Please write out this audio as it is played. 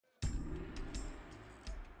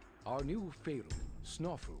Our new Pharaoh,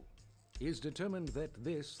 Snofu, is determined that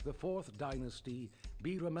this, the fourth dynasty,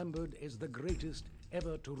 be remembered as the greatest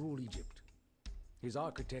ever to rule Egypt. His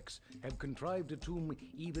architects have contrived a tomb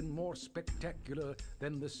even more spectacular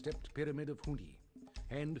than the stepped pyramid of Huni,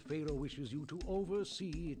 and Pharaoh wishes you to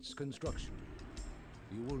oversee its construction.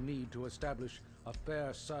 You will need to establish a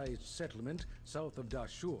fair-sized settlement south of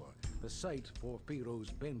Dashur, the site for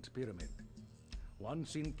Pharaoh's bent pyramid.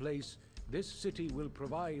 Once in place, this city will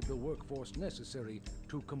provide the workforce necessary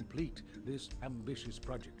to complete this ambitious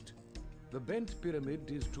project. The bent pyramid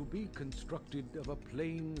is to be constructed of a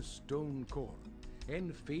plain stone core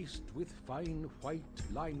and faced with fine white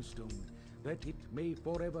limestone that it may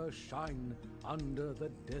forever shine under the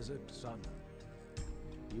desert sun.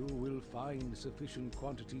 You will find sufficient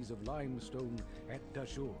quantities of limestone at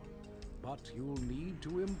Dashur, but you'll need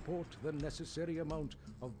to import the necessary amount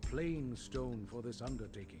of plain stone for this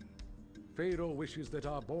undertaking. Pharaoh wishes that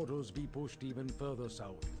our borders be pushed even further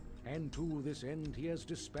south, and to this end he has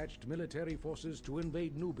dispatched military forces to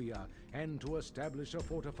invade Nubia and to establish a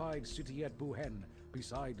fortified city at Buhen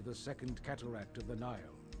beside the second cataract of the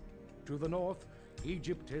Nile. To the north,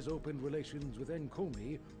 Egypt has opened relations with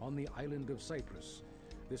Nkomi on the island of Cyprus.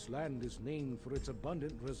 This land is named for its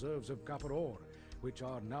abundant reserves of copper ore, which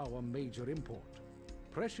are now a major import.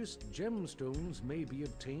 Precious gemstones may be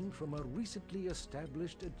obtained from a recently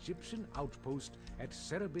established Egyptian outpost at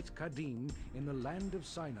Serabit Kadim in the land of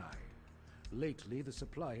Sinai. Lately, the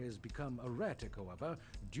supply has become erratic, however,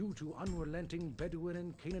 due to unrelenting Bedouin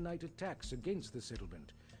and Canaanite attacks against the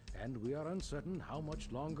settlement, and we are uncertain how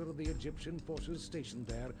much longer the Egyptian forces stationed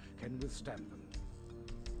there can withstand them.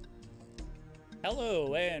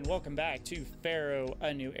 Hello and welcome back to Pharaoh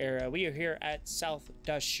A New Era. We are here at South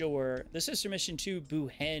Dashur, the sister mission to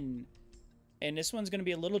Buhen. And this one's going to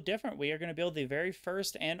be a little different. We are going to build the very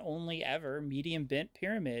first and only ever medium bent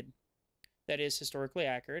pyramid that is historically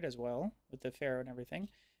accurate as well, with the pharaoh and everything.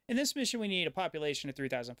 In this mission, we need a population of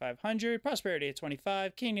 3,500, prosperity of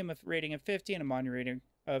 25, kingdom of rating of 50, and a monument rating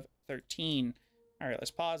of 13. All right, let's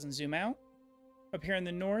pause and zoom out. Up here in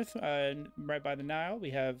the north, right by the Nile, we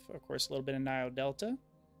have, of course, a little bit of Nile Delta.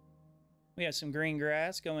 We have some green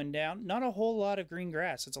grass going down. Not a whole lot of green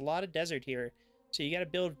grass. It's a lot of desert here, so you got to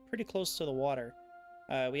build pretty close to the water.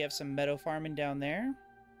 We have some meadow farming down there.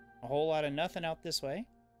 A whole lot of nothing out this way.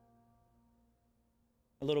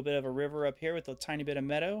 A little bit of a river up here with a tiny bit of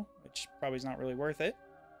meadow, which probably is not really worth it.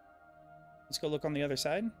 Let's go look on the other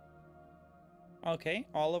side. Okay,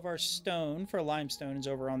 all of our stone for limestone is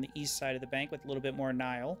over on the east side of the bank with a little bit more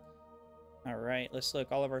Nile. All right, let's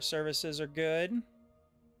look. All of our services are good.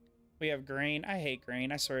 We have grain. I hate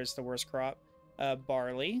grain. I swear it's the worst crop.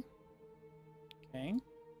 Barley. Okay.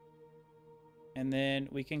 And then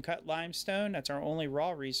we can cut limestone. That's our only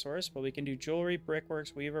raw resource, but we can do jewelry,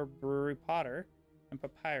 brickworks, weaver, brewery, potter, and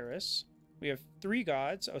papyrus. We have 3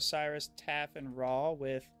 gods, Osiris, Taf, and Ra,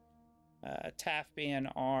 with Taf being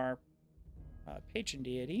our patron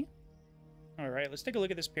deity. All right, let's take a look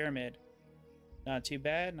at this pyramid. Not too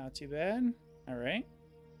bad, not too bad. All right.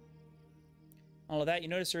 All of that. You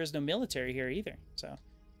notice there is no military here either, so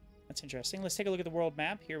that's interesting. Let's take a look at the world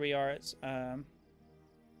map. Here we are at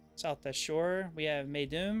South Dashur. We have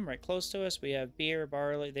Meidum right close to us. We have beer,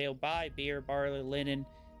 barley. They'll buy beer, barley, linen,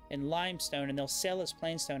 and limestone, and they'll sell us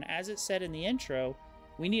plainstone. As it said in the intro,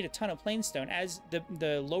 we need a ton of plainstone. As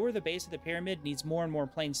the lower the base of the pyramid needs more and more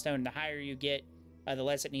plainstone, the higher you get, the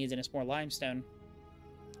less it needs, and it's more limestone.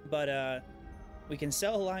 But we can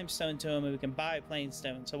sell limestone to them, and we can buy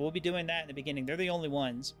plainstone. So we'll be doing that in the beginning. They're the only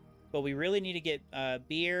ones. But we really need to get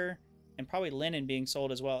beer and probably linen being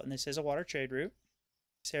sold as well. And this is a water trade route.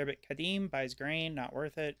 Serabit Kadim buys grain, not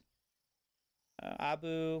worth it.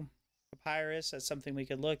 Abu Papyrus, that's something we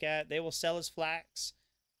could look at. They will sell us flax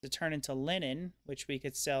to turn into linen, which we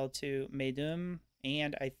could sell to Meidum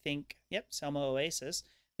and I think, yep, Selma Oasis.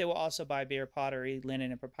 They will also buy beer, pottery,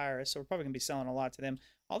 linen, and papyrus, so we're probably going to be selling a lot to them.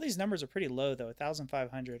 All these numbers are pretty low, though.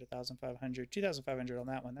 1,500, 1,500, 2,500 on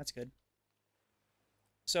that one. That's good.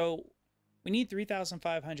 So we need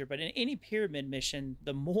 3,500, but in any pyramid mission,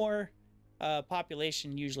 the more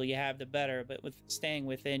population usually you have, the better, but with staying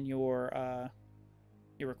within your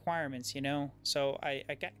requirements, you know. So I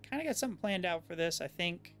kind of got something planned out for this. I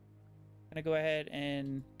think I'm gonna go ahead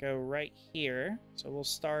and go right here. So we'll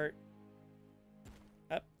start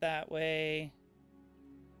up that way.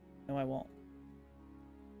 No, I won't.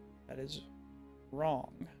 That is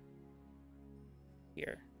wrong.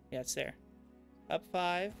 Here, yeah, it's there. Up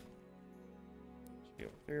 5. Should be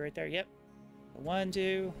over 3 right there. Yep. 1,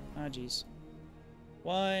 2. Oh, geez.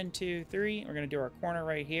 1, 2, 3. We're gonna do our corner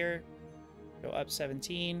right here. Go up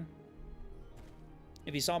 17.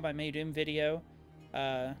 If you saw my Made In video,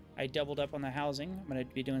 I doubled up on the housing. I'm going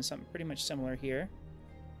to be doing something pretty much similar here.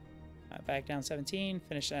 Back down 17,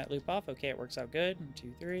 finish that loop off. Okay, it works out good. 1,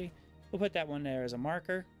 2, 3. We'll put that one there as a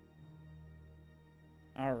marker.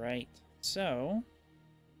 All right, so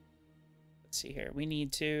let's see here. We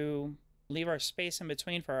need to leave our space in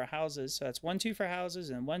between for our houses. So that's 1, 2 for houses,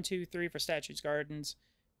 and 1, 2, 3 for statues, gardens,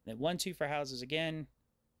 and then 1, 2 for houses again.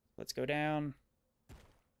 Let's go down.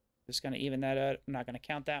 Just going to even that up. I'm not going to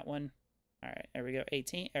count that one. All right, there we go.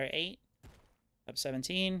 18 or 8, up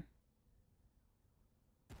 17.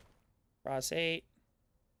 Cross 8,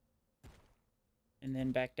 and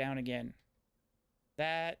then back down again.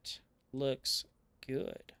 That looks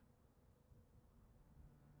good.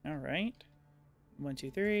 All right, 1,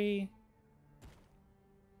 2, 3.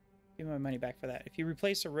 Give me my money back for that. If you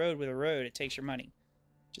replace a road with a road, it takes your money,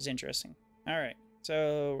 which is interesting. All right,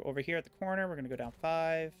 so over here at the corner, we're gonna go down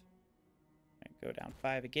 5. Go down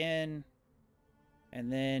 5 again,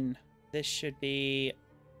 and then this should be,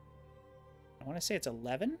 I want to say it's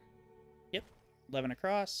 11. 11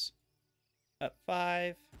 across, up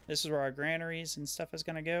 5. This is where our granaries and stuff is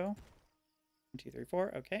going to go. 1, 2, 3,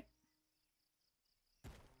 4. Okay.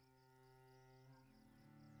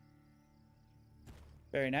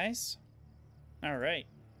 Very nice. All right.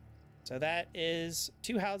 So that is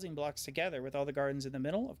 2 housing blocks together with all the gardens in the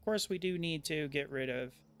middle. Of course, we do need to get rid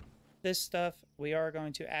of this stuff. We are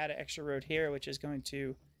going to add an extra road here, which is going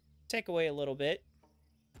to take away a little bit.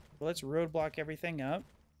 So let's roadblock everything up.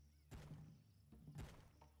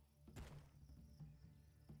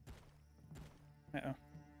 Uh-oh.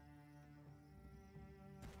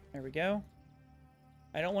 There we go.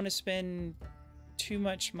 I don't want to spend too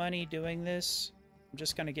much money doing this. I'm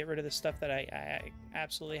just going to get rid of the stuff that I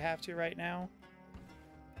absolutely have to right now.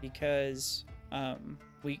 Because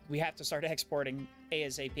we have to start exporting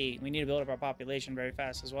ASAP. We need to build up our population very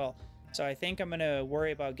fast as well. So I think I'm going to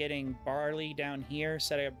worry about getting barley down here,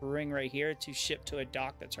 setting up brewing right here to ship to a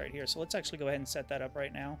dock that's right here. So let's actually go ahead and set that up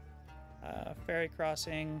right now. Ferry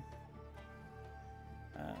crossing.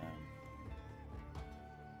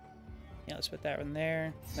 Yeah, let's put that one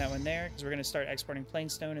there, because we're going to start exporting plain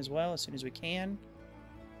stone as well as soon as we can.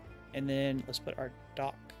 And then let's put our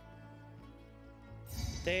dock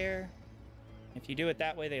there. If you do it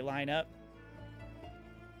that way, they line up.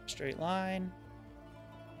 Straight line.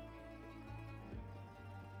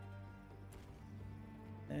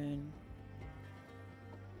 Then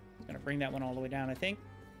I'm going to bring that one all the way down, I think.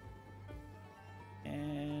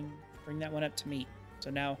 And bring that one up to meet. So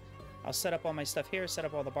now I'll set up all my stuff here, set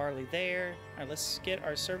up all the barley there. All right, let's get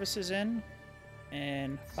our services in.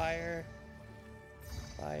 And fire.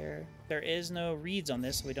 Fire. There is no reeds on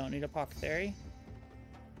this, so we don't need apothecary.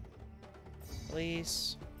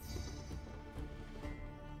 Police.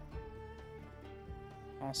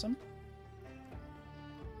 Awesome.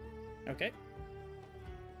 Okay.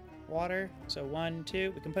 Water. So 1,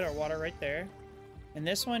 2. We can put our water right there. And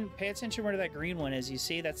this one, pay attention where that green one is. You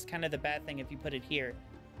see, that's kind of the bad thing if you put it here.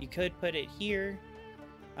 You could put it here,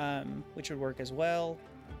 which would work as well.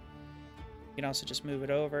 You can also just move it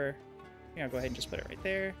over. I'll go ahead and just put it right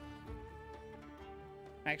there.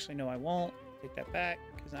 Actually, no, I won't. Take that back,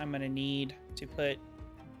 because I'm going to need to put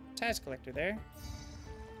tax collector there.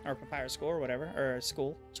 Or papyrus school, or whatever. Or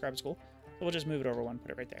school. Scribe school. So we'll just move it over one,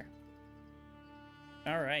 put it right there.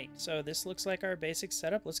 Alright, so this looks like our basic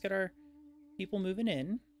setup. Let's get our people moving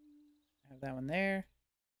in. Have that one there.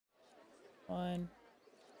 1.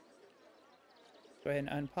 Go ahead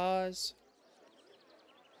and unpause.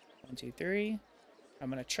 1, 2, 3. I'm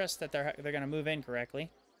going to trust that they're going to move in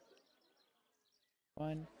correctly.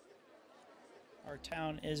 1. Our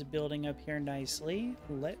town is building up here nicely.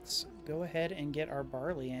 Let's go ahead and get our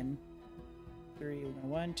barley in. 3.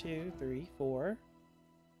 1, 2, 3, 4.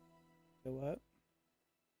 Go up.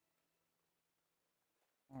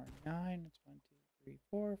 R9. It's 1, 2, 3,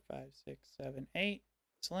 4, 5, 6, 7, 8.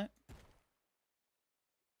 Excellent.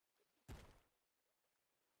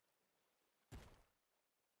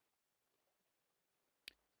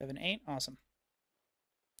 Seven, 8. Awesome.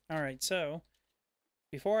 All right, so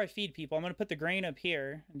before I feed people, I'm going to put the grain up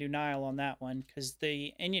here and do Nile on that one, because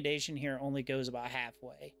the inundation here only goes about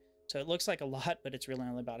halfway. So it looks like a lot, but it's really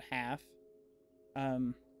only about half.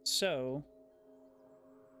 So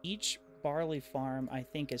each barley farm, I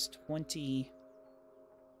think, is 20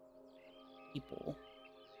 people.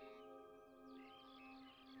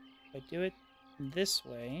 If I do it this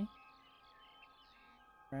way,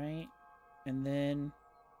 right, and then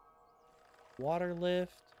water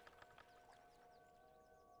lift,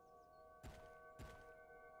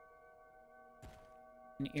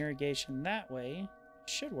 and irrigation that way,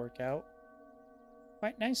 should work out.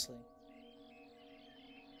 quite nicely.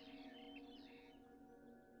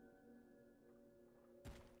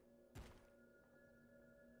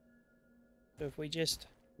 So if we just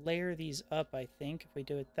layer these up, I think, if we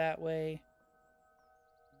do it that way,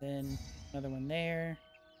 then another one there.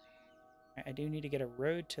 I do need to get a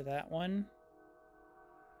road to that one.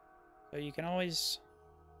 So you can always...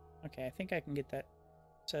 Okay, I think I can get that.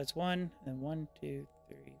 So it's 1, then 1, 2,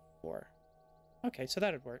 3, 4. Okay, so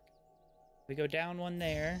that would work. We go down one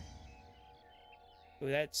there. Ooh,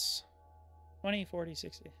 that's 20, 40,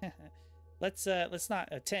 60. let's not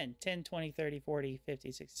 10, 20, 30, 40,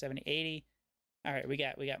 50, 60, 70, 80. All right, we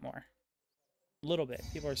got more. A little bit.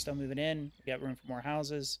 People are still moving in. We got room for more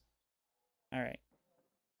houses. All right.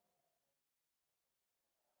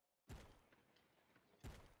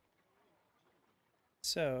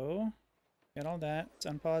 So, got all that. Let's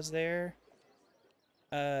unpause there.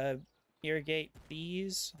 Irrigate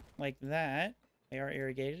these like that. They are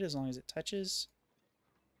irrigated as long as it touches.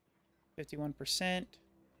 51%.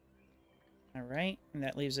 All right, and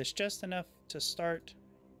that leaves us just enough to start.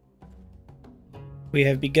 We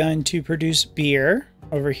have begun to produce beer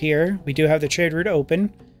over here. We do have the trade route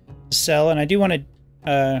open to sell, and I do wanted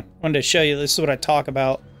to show you, this is what I talk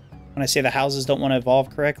about when I say the houses don't want to evolve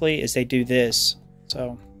correctly, is they do this.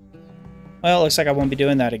 So, well, it looks like I won't be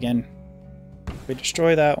doing that again. We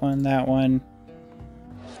destroy that one,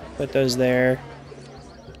 put those there.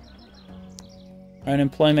 Our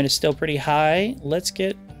unemployment is still pretty high. Let's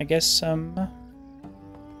get, I guess, some...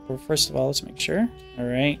 Well, first of all, let's make sure. All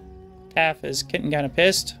right. Taff is getting kind of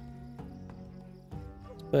pissed.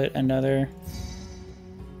 Let's put another...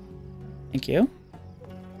 Thank you.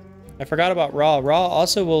 I forgot about Raw. Raw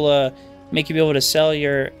also will make you be able to sell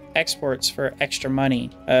your exports for extra money,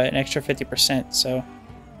 an extra 50%. So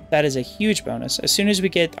that is a huge bonus. As soon as we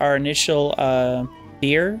get our initial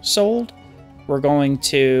beer sold, we're going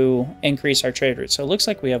to increase our trade route. So it looks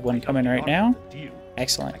like we have one coming right now.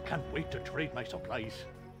 Excellent. I can't wait to trade my supplies.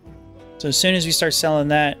 So as soon as we start selling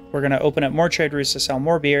that, we're going to open up more trade routes to sell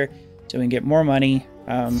more beer so we can get more money.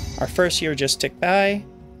 Our first year just ticked by.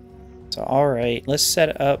 So, all right, let's set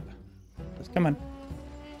it up. Come on.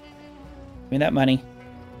 Give me that money.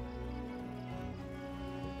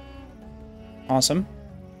 Awesome.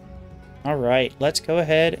 All right, let's go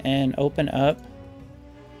ahead and open up.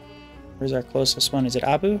 Where's our closest one? Is it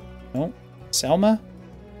Abu? Nope. Selma?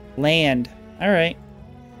 Land. All right.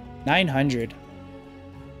 900.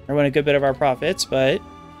 I won a good bit of our profits, but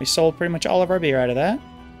we sold pretty much all of our beer out of that.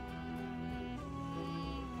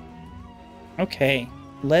 Okay.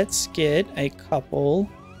 Let's get a couple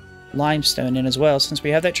limestone in as well. Since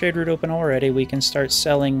we have that trade route open already, we can start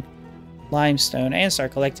selling limestone and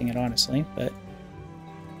start collecting it, honestly. But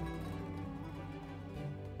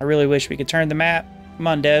I really wish we could turn the map. Come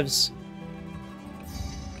on, devs.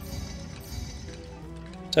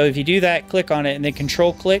 So if you do that, click on it, and then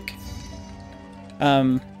control click,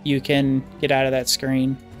 you can get out of that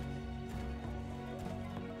screen.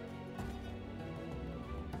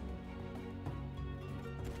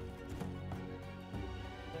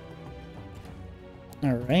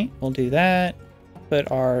 All right, we'll do that. Put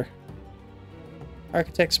our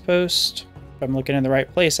architect's post. If I'm looking in the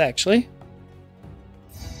right place, actually.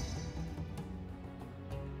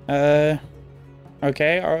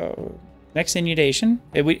 Okay, our next inundation.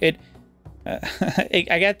 I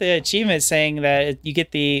got the achievement saying that you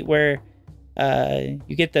get the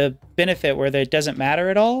you get the benefit where it doesn't matter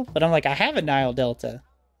at all. But I'm like, I have a Nile Delta,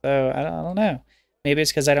 so I don't know. Maybe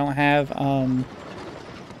it's because I don't have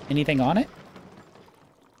anything on it.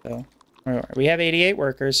 So we have 88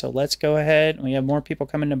 workers, so let's go ahead. We have more people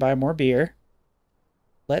coming to buy more beer.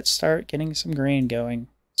 Let's start getting some grain going.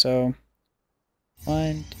 So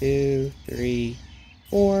 1, 2, 3,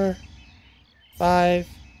 4, 5,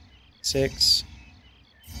 6,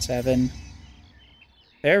 7.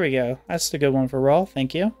 There we go. That's the good one for raw.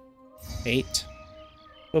 Thank you. 8.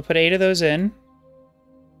 We'll put 8 of those in.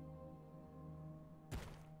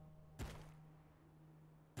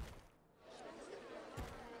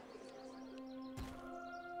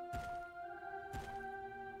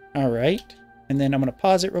 All right, and then I'm going to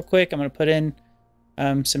pause it real quick. I'm going to put in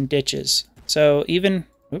some ditches. So even,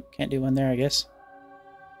 oop, can't do one there, I guess.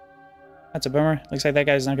 That's a bummer. Looks like that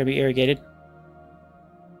guy's not going to be irrigated.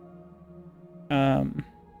 So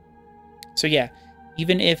yeah,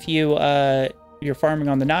 even if you're farming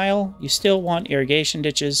on the Nile, you still want irrigation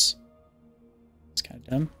ditches. It's kind of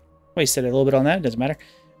dumb. Wasted a little bit on that. It doesn't matter.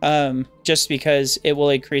 Just because it will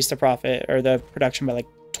increase the profit or the production by like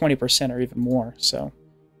 20% or even more. So.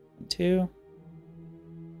 2.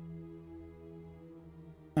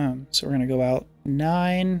 So we're going to go out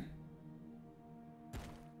 9.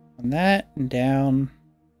 on that, and down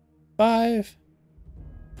 5.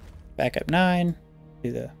 Back up 9.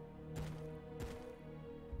 Do the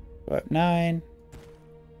go up 9.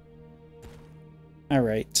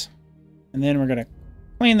 Alright. And then we're going to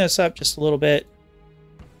clean this up just a little bit.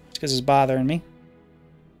 Just because it's bothering me.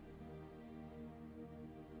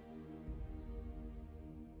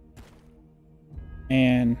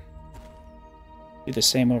 And do the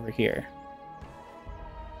same over here.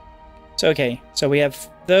 So, okay. So we have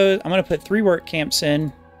those. I'm going to put 3 work camps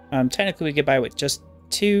in. Technically, we could buy with just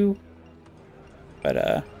 2.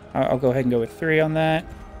 But I'll go ahead and go with 3 on that.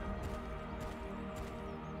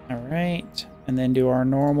 Alright. And then do our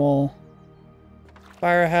normal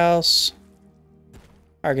firehouse.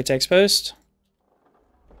 Architect's post.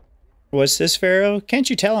 What's this, Pharaoh? Can't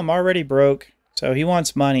you tell I'm already broke? So he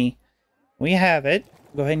wants money. We have it.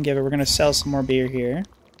 Go ahead and give it. We're going to sell some more beer here.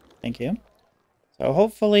 Thank you. So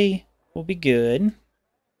hopefully we'll be good.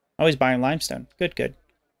 Oh, he's buying limestone. Good, good.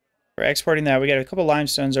 We're exporting that. We got a couple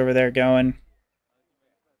limestones over there going.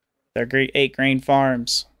 They're great 8 grain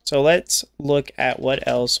farms. So let's look at what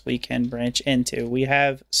else we can branch into. We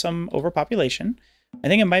have some overpopulation. I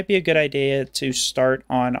think it might be a good idea to start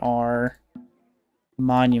on our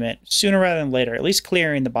monument sooner rather than later, at least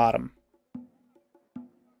clearing the bottom.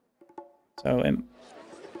 So it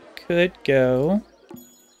could go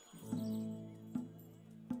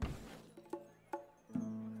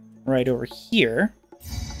right over here.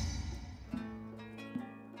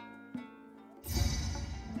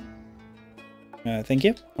 Thank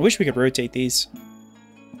you. I wish we could rotate these.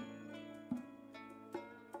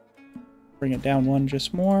 Bring it down 1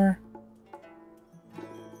 just more.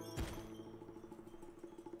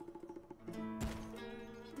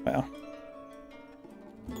 Wow.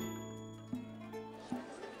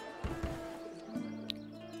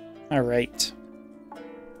 All right.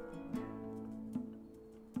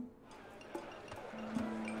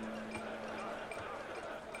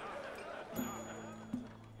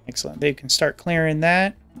 Excellent. They can start clearing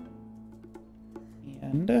that.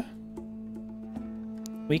 And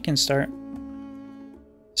we can start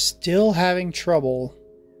still having trouble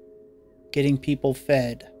getting people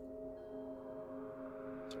fed.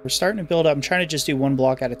 So we're starting to build up. I'm trying to just do 1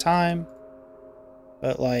 block at a time.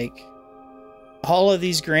 But like all of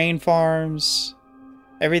these grain farms,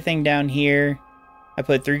 everything down here. I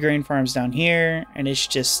put 3 grain farms down here, and it's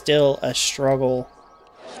just still a struggle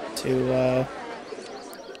to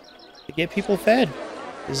get people fed.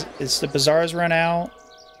 Is the bazaars run out?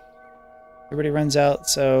 Everybody runs out,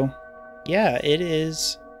 so yeah, it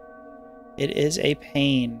is a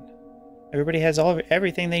pain. Everybody has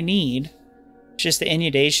everything they need. It's just the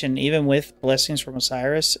inundation, even with blessings from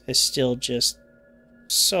Osiris, is still just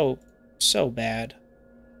so bad.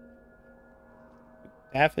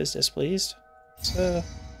 Staff is displeased. So go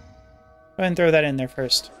ahead and throw that in there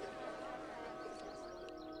first.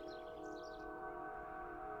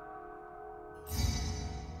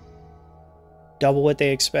 Double what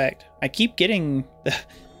they expect. I keep getting the,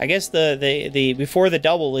 I guess the before the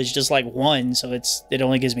double is just like 1, so it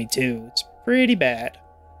only gives me 2. It's pretty bad.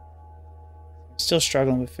 Still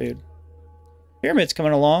struggling with food. Pyramid's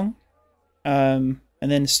coming along. And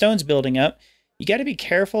then stone's building up. You got to be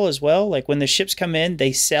careful as well. Like when the ships come in,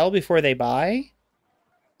 they sell before they buy.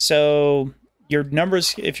 So your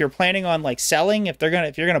numbers, if you're planning on like selling, if you're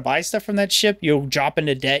gonna buy stuff from that ship, you'll drop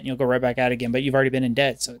into debt and you'll go right back out again. But you've already been in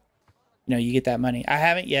debt, so you know you get that money. I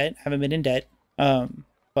haven't yet. Haven't been in debt.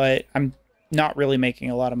 But I'm not really making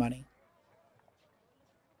a lot of money.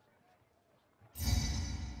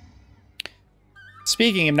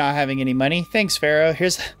 Speaking of not having any money, thanks, Pharaoh.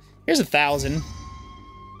 Here's 1,000.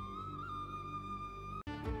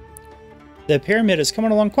 The pyramid is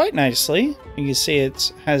coming along quite nicely. You can see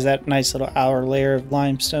it has that nice little outer layer of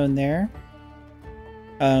limestone there.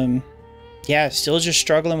 Yeah, still just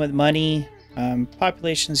struggling with money.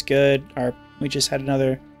 Population's good. We just had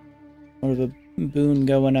another one of a boon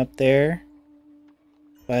going up there.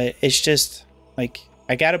 But it's just like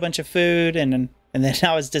I got a bunch of food and then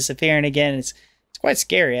now it's disappearing again. It's quite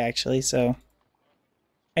scary actually. So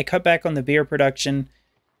I cut back on the beer production.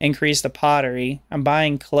 Increase the pottery. I'm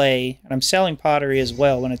buying clay, and I'm selling pottery as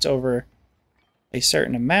well when it's over a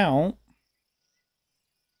certain amount.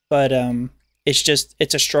 But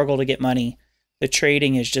it's a struggle to get money. The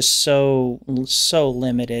trading is just so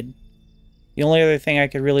limited. The only other thing I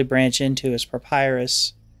could really branch into is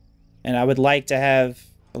papyrus, and I would like to have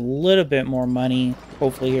a little bit more money,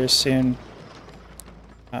 hopefully here soon.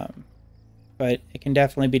 But it can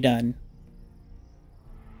definitely be done.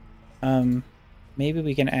 Maybe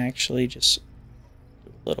we can actually just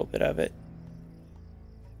do a little bit of it.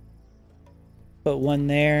 Put one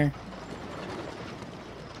there.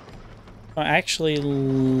 Oh, actually,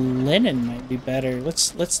 linen might be better.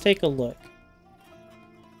 Let's take a look.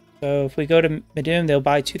 So if we go to Medum, they'll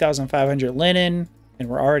buy 2,500 linen, and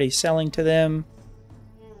we're already selling to them.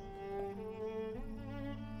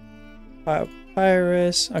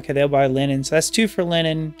 Papyrus. Okay, they'll buy linen. So that's 2 for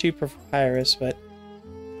linen, 2 for papyrus, but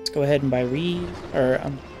let's go ahead and buy reed, or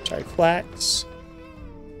I'm sorry, flax.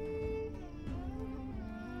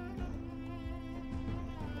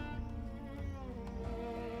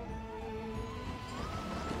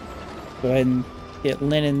 Go ahead and get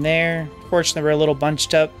linen there. Fortunately, we're a little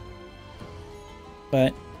bunched up,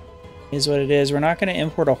 but it is what it is. We're not going to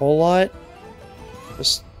import a whole lot to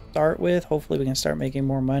start with. Hopefully, we can start making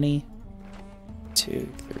more money. 2,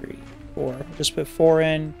 3, 4. Just put 4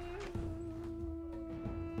 in.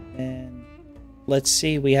 And let's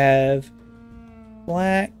see. We have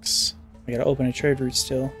flax. I got to open a trade route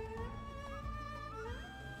still.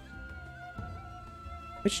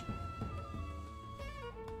 Which...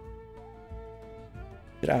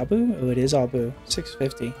 Is it Abu? Oh, it is Abu.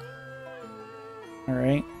 650.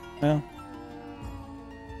 Alright. Well.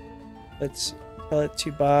 Let's tell it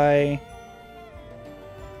to buy...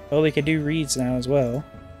 Well, we could do reeds now as well.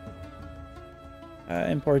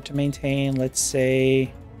 Import to maintain, let's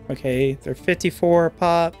say... Okay, they're 54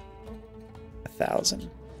 pop. 1,000.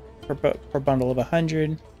 Per bundle of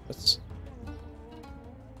 100. Let's...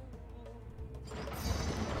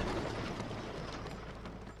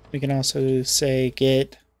 We can also say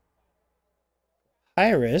get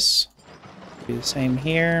Iris. Do the same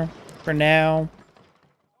here for now.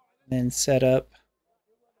 Then set up.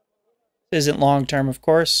 This isn't long term, of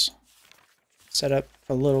course. Set up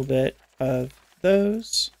a little bit of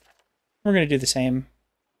those. We're going to do the same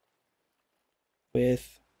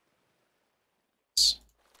with this.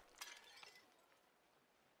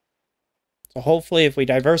 So hopefully if we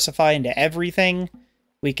diversify into everything,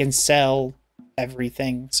 we can sell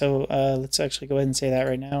everything. So let's actually go ahead and say that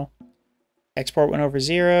right now. Export went over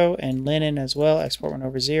 0, and linen as well. Export went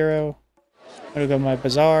over 0. I'm going to go to my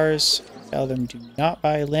bazaars. Tell them do not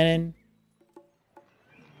buy linen.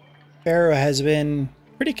 Pharaoh has been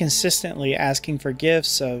pretty consistently asking for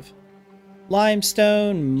gifts of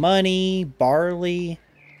limestone, money, barley,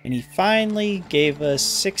 and he finally gave us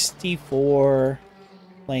 64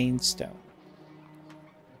 plain stone.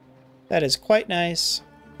 That is quite nice.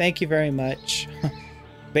 Thank you very much.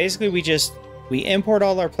 Basically, we import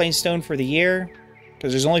all our plain stone for the year,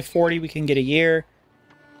 because there's only 40 we can get a year.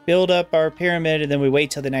 Build up our pyramid, and then we wait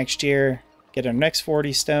till the next year, get our next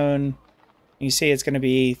 40 stone. You see it's going to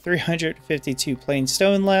be 352 plain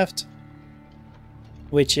stone left,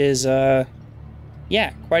 which is,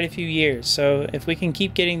 yeah, quite a few years. So if we can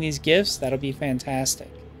keep getting these gifts, that'll be fantastic.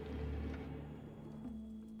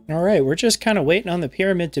 Alright, we're just kind of waiting on the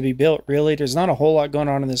pyramid to be built, really. There's not a whole lot going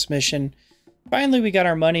on in this mission. Finally, we got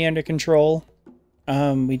our money under control.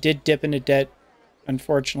 We did dip into debt,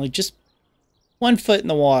 unfortunately. Just 1 foot in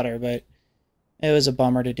the water, but it was a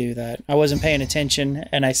bummer to do that. I wasn't paying attention,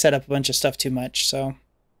 and I set up a bunch of stuff too much, so...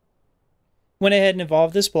 Went ahead and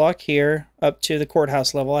evolved this block here up to the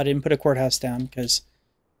courthouse level. I didn't put a courthouse down, because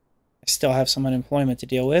I still have some unemployment to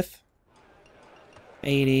deal with.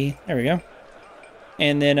 80. There we go.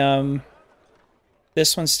 And then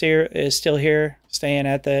this one is still here, staying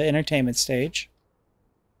at the entertainment stage.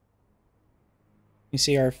 You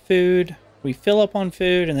see our food. We fill up on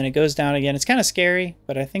food, and then it goes down again. It's kind of scary,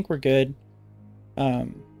 but I think we're good.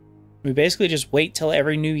 We basically just wait till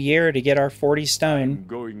every new year to get our 40 stone.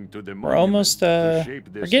 We're almost, we're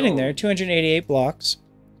getting there, 288 blocks.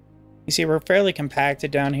 You see, we're fairly compacted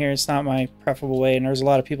down here. It's not my preferable way, and there's a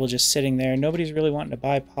lot of people just sitting there. Nobody's really wanting to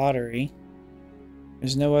buy pottery.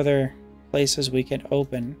 There's no other places we can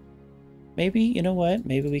open. Maybe, you know what?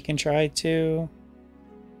 Maybe we can try to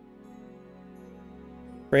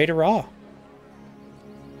raid a raw.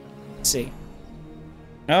 Let's see.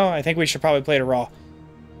 No, I think we should probably play it a raw.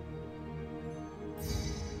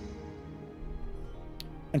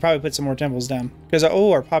 And probably put some more temples down. Because,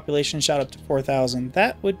 oh, our population shot up to 4,000.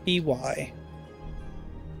 That would be why.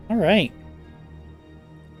 Alright.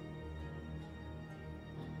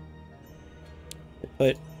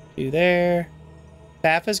 Put 2 there.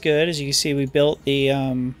 Staff is good. As you can see, we built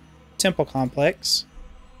the temple complex.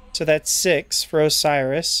 So that's 6 for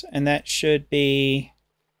Osiris. And that should be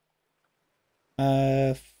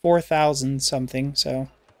 4,000 something. So, and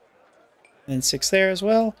then 6 there as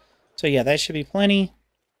well. So yeah, that should be plenty.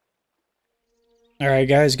 Alright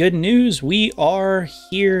guys, good news. We are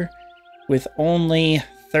here with only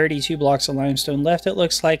 32 blocks of limestone left, it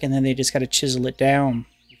looks like, and then they just got to chisel it down.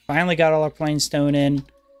 We finally got all our plain stone in.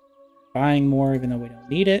 buying more even though we don't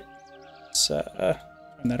need it. Let's turn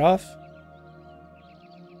that off.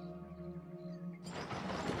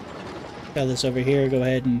 Got this over here. Go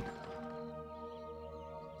ahead and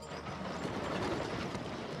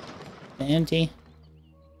empty.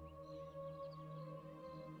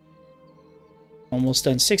 Almost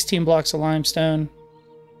done. 16 blocks of limestone.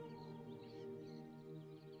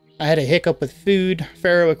 I had a hiccup with food.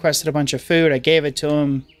 Pharaoh requested a bunch of food. I gave it to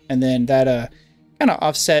him, and then that kind of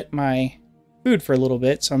offset my food for a little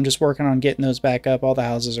bit. So I'm just working on getting those back up. All the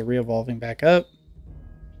houses are re-evolving back up.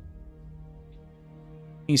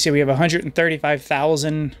 You can see we have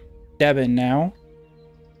 135,000 Debin now.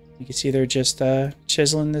 You can see they're just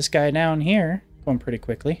chiseling this guy down here. Going pretty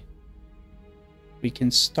quickly. We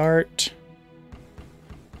can start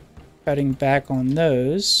cutting back on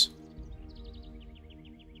those.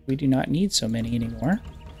 We do not need so many anymore.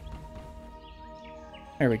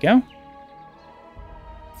 There we go.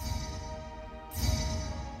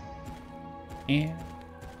 And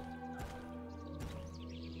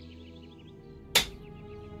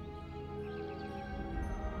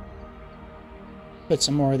put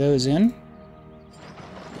some more of those in.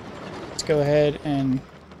 Let's go ahead and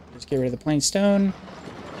just get rid of the plain stone.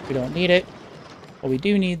 We don't need it. What we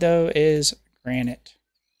do need, though, is granite.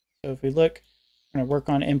 So if we look, I'm going to work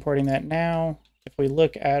on importing that now. If we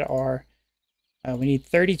look at our, we need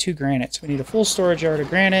 32 granites. We need a full storage yard of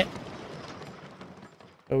granite.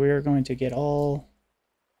 So we are going to get all,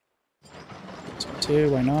 this one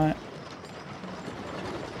too, why not?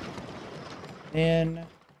 Then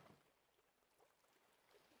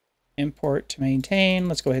import to maintain.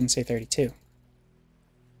 Let's go ahead and say 32.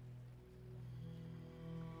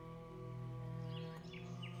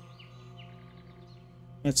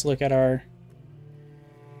 Let's look at our,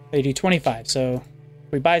 they do 25. So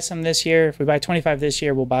if we buy some this year, if we buy 25 this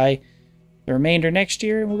year, we'll buy the remainder next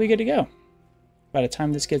year and we'll be good to go. By the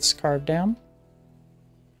time this gets carved down.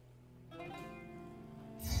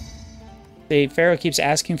 The Pharaoh keeps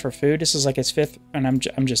asking for food. This is like his 5th, and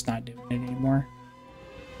I'm just not doing it anymore.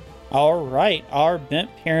 All right, our bent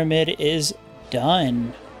pyramid is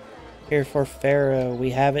done. Here for Pharaoh, we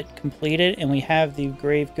have it completed, and we have the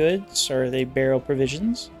grave goods, or the burial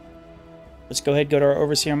provisions. Let's go ahead and go to our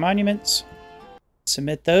overseer monuments,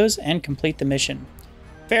 submit those, and complete the mission.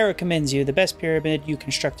 Pharaoh commends you, the best pyramid you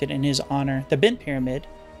constructed in his honor. The bent pyramid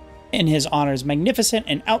in his honor is magnificent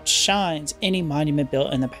and outshines any monument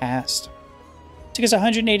built in the past. It took us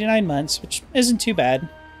 189 months, which isn't too bad.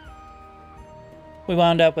 We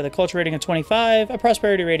wound up with a culture rating of 25, a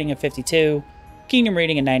prosperity rating of 52, kingdom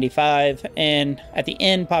rating of 95, and at the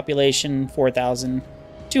end, population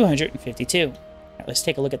 4,252. Now, let's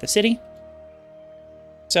take a look at the city.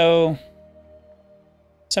 So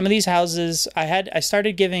some of these houses, I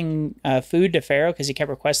started giving food to Pharaoh because he kept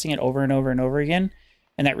requesting it over and over and over again,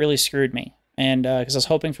 and that really screwed me. And because I was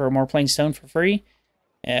hoping for more plain stone for free,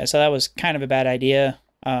 so that was kind of a bad idea.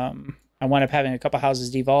 I wound up having a couple houses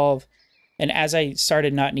devolve, and as I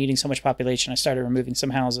started not needing so much population, I started removing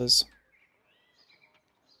some houses.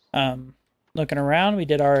 Looking around, we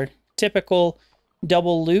did our typical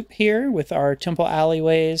double loop here with our temple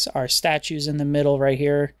alleyways, our statues in the middle right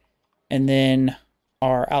here, and then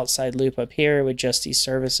our outside loop up here with just these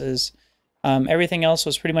services. Everything else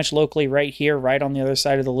was pretty much locally right here, right on the other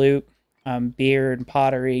side of the loop. Beer and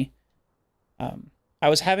pottery. I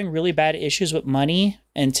was having really bad issues with money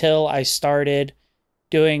until I started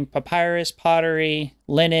doing papyrus, pottery,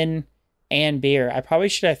 linen, and beer. I probably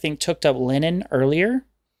should, I think, took up linen earlier.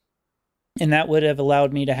 And that would have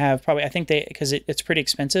allowed me to have probably, I think because it's pretty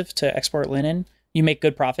expensive to export linen. You make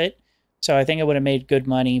good profit. So I think it would have made good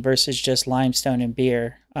money versus just limestone and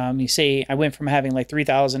beer. You see, I went from having like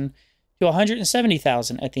 3,000 to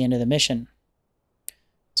 170,000 at the end of the mission.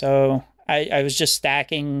 So I was just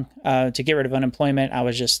stacking to get rid of unemployment. I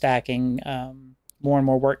was just stacking more and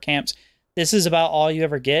more work camps. This is about all you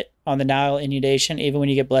ever get on the Nile inundation. Even when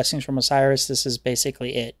you get blessings from Osiris, this is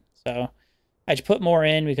basically it. So I just put more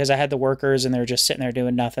in because I had the workers and they were just sitting there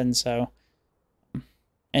doing nothing. So,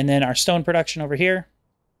 and then our stone production over here.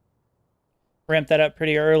 Ramped that up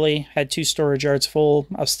pretty early. Had 2 storage yards full.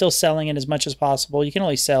 I was still selling it as much as possible. You can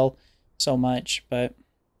only sell so much, but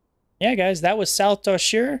yeah, guys, that was South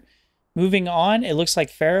Dashur. Moving on, it looks like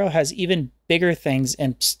Pharaoh has even bigger things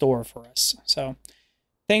in store for us. So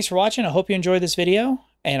thanks for watching. I hope you enjoyed this video,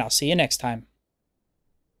 and I'll see you next time.